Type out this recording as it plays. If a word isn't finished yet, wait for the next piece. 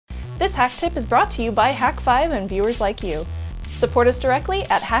This hack tip is brought to you by Hak5 and viewers like you. Support us directly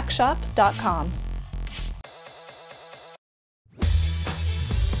at hakshop.com.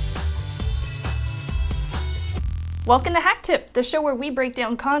 Welcome to HakTip, the show where we break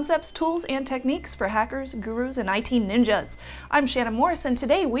down concepts, tools, and techniques for hackers, gurus, and IT ninjas. I'm Shannon Morris, and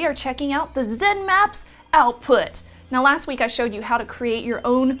today we are checking out the Zen Maps Output. Now last week I showed you how to create your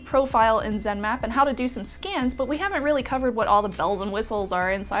own profile in Zenmap and how to do some scans, but we haven't really covered what all the bells and whistles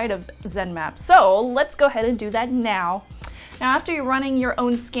are inside of Zenmap. So let's go ahead and do that now. Now after you're running your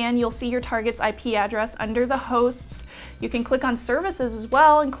own scan, you'll see your target's IP address under the hosts. You can click on services as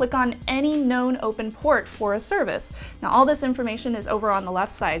well and click on any known open port for a service. Now all this information is over on the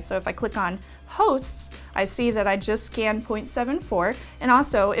left side, so if I click on hosts, I see that I just scanned 0.74, and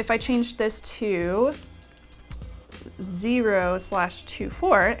also if I change this to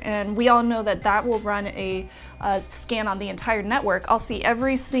 0/24, and we all know that that will run a scan on the entire network, I'll see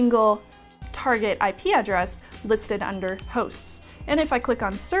every single target IP address listed under hosts. And if I click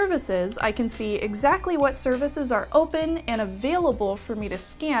on services, I can see exactly what services are open and available for me to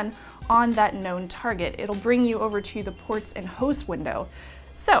scan on that known target. It'll bring you over to the ports and host window.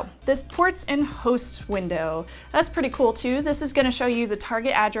 So this ports and host window, that's pretty cool too. This is going to show you the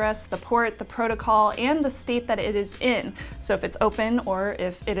target address, the port, the protocol, and the state that it is in. So if it's open or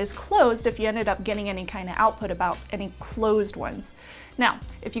if it is closed, if you ended up getting any kind of output about any closed ones. Now,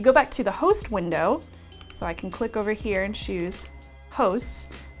 if you go back to the host window, so I can click over here and choose hosts.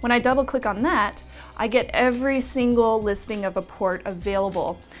 When I double click on that, I get every single listing of a port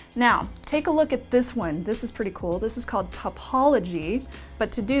available. Now, take a look at this one. This is pretty cool. This is called Topology.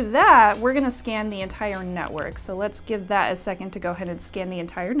 But to do that, we're gonna scan the entire network. So let's give that a second to go ahead and scan the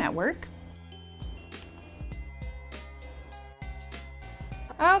entire network.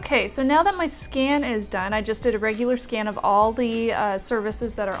 Okay, so now that my scan is done, I just did a regular scan of all the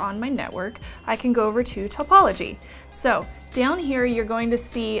services that are on my network, I can go over to Topology. So down here, you're going to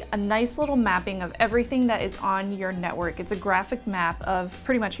see a nice little mapping of everything that is on your network. It's a graphic map of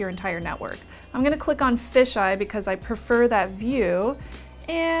pretty much your entire network. I'm gonna click on fisheye because I prefer that view,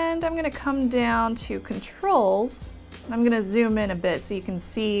 and I'm gonna come down to controls, and I'm gonna zoom in a bit so you can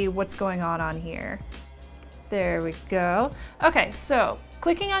see what's going on here. There we go. Okay, so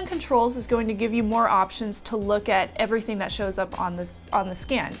clicking on controls is going to give you more options to look at everything that shows up on the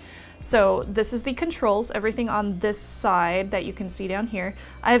scan. So this is the controls, everything on this side that you can see down here.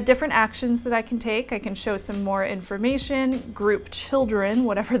 I have different actions that I can take. I can show some more information, group children,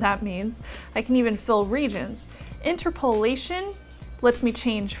 whatever that means. I can even fill regions. Interpolation lets me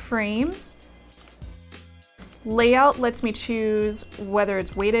change frames. Layout lets me choose whether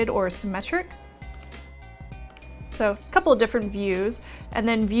it's weighted or symmetric. So a couple of different views, and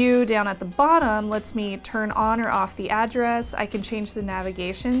then view down at the bottom lets me turn on or off the address. I can change the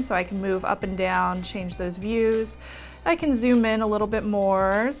navigation, so I can move up and down, change those views. I can zoom in a little bit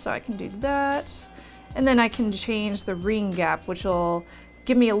more, so I can do that. And then I can change the ring gap, which will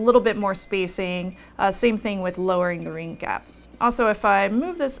give me a little bit more spacing. Same thing with lowering the ring gap. Also, if I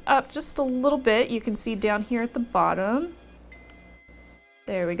move this up just a little bit, you can see down here at the bottom.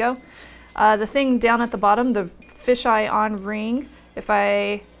 There we go. The thing down at the bottom, the fisheye on ring, if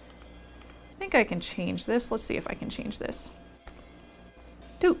I think I can change this. Let's see if I can change this.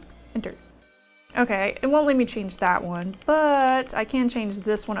 Enter. Okay, it won't let me change that one, but I can change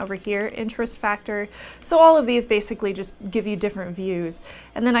this one over here, interest factor. So all of these basically just give you different views.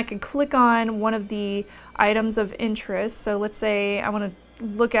 And then I can click on one of the items of interest. So let's say I want to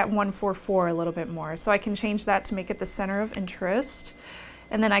look at 144 a little bit more. So I can change that to make it the center of interest.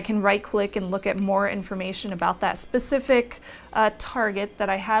 And then I can right click and look at more information about that specific target that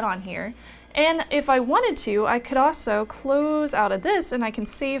I had on here. And if I wanted to, I could also close out of this and I can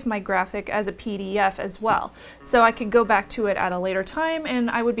save my graphic as a PDF as well. So I could go back to it at a later time and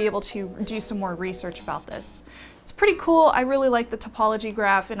I would be able to do some more research about this. It's pretty cool. I really like the topology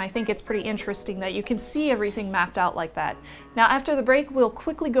graph, and I think it's pretty interesting that you can see everything mapped out like that. Now after the break, we'll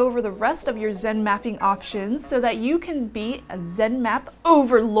quickly go over the rest of your Zen mapping options so that you can be a Zen map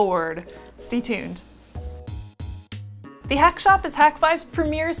overlord. Stay tuned. The Hack Shop is Hak5's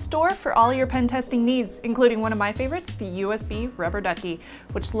premier store for all your pen testing needs, including one of my favorites, the USB Rubber Ducky,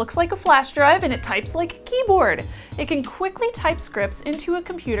 which looks like a flash drive and it types like a keyboard. It can quickly type scripts into a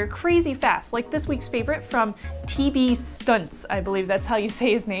computer crazy fast, like this week's favorite from TB Stunts, I believe that's how you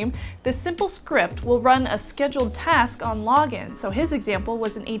say his name. This simple script will run a scheduled task on login, so his example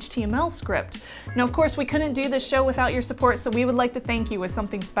was an HTML script. Now of course we couldn't do this show without your support, so we would like to thank you with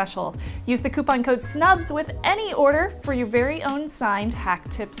something special. Use the coupon code SNUBS with any order for your very own signed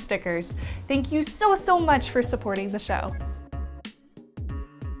HakTip stickers. Thank you so much for supporting the show.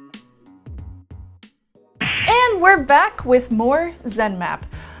 And we're back with more Zenmap.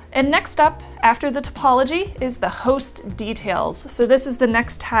 And next up, after the topology, is the host details. So this is the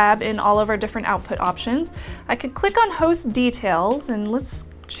next tab in all of our different output options. I could click on host details and let's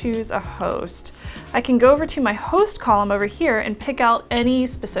choose a host. I can go over to my host column over here and pick out any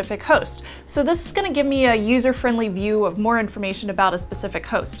specific host. So this is going to give me a user-friendly view of more information about a specific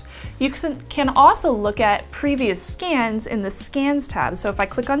host. You can also look at previous scans in the scans tab. So if I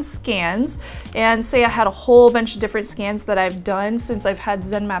click on scans and say I had a whole bunch of different scans that I've done since I've had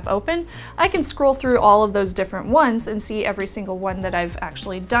Zenmap open, I can scroll through all of those different ones and see every single one that I've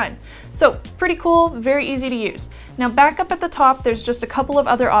actually done. So pretty cool, very easy to use. Now back up at the top, there's just a couple of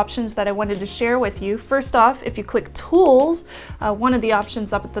other options that I wanted to share with you. First off, if you click Tools, one of the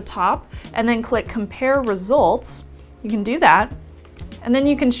options up at the top, and then click Compare Results, you can do that. And then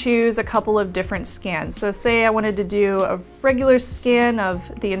you can choose a couple of different scans. So say I wanted to do a regular scan of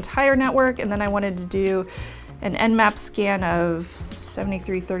the entire network, and then I wanted to do an NMap scan of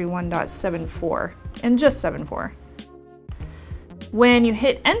 7331.74, and just 74. When you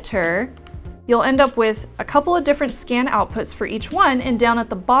hit Enter, you'll end up with a couple of different scan outputs for each one, and down at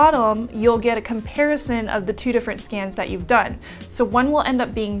the bottom, you'll get a comparison of the two different scans that you've done. So one will end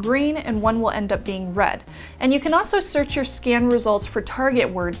up being green and one will end up being red. And you can also search your scan results for target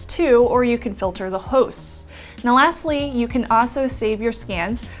words too, or you can filter the hosts. Now lastly, you can also save your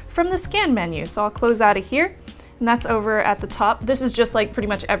scans from the scan menu. So I'll close out of here. And that's over at the top. This is just like pretty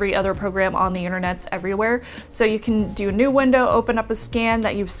much every other program on the internet's everywhere. So you can do a new window, open up a scan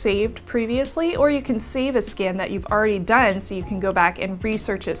that you've saved previously, or you can save a scan that you've already done so you can go back and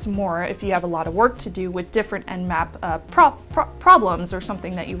research it some more if you have a lot of work to do with different NMap problems or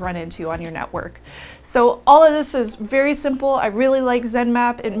something that you run into on your network. So all of this is very simple. I really like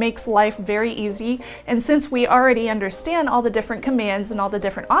Zenmap. It makes life very easy. And since we already understand all the different commands and all the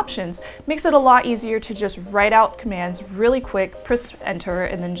different options, it makes it a lot easier to just write out commands really quick, press enter,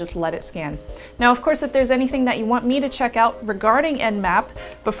 and then just let it scan. Now, of course, if there's anything that you want me to check out regarding NMap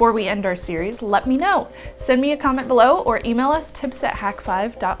before we end our series, let me know. Send me a comment below or email us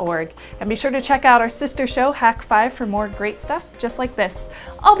tips@hak5.org. And be sure to check out our sister show, Hak5, for more great stuff just like this.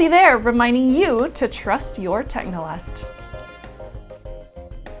 I'll be there reminding you to trust your technolust.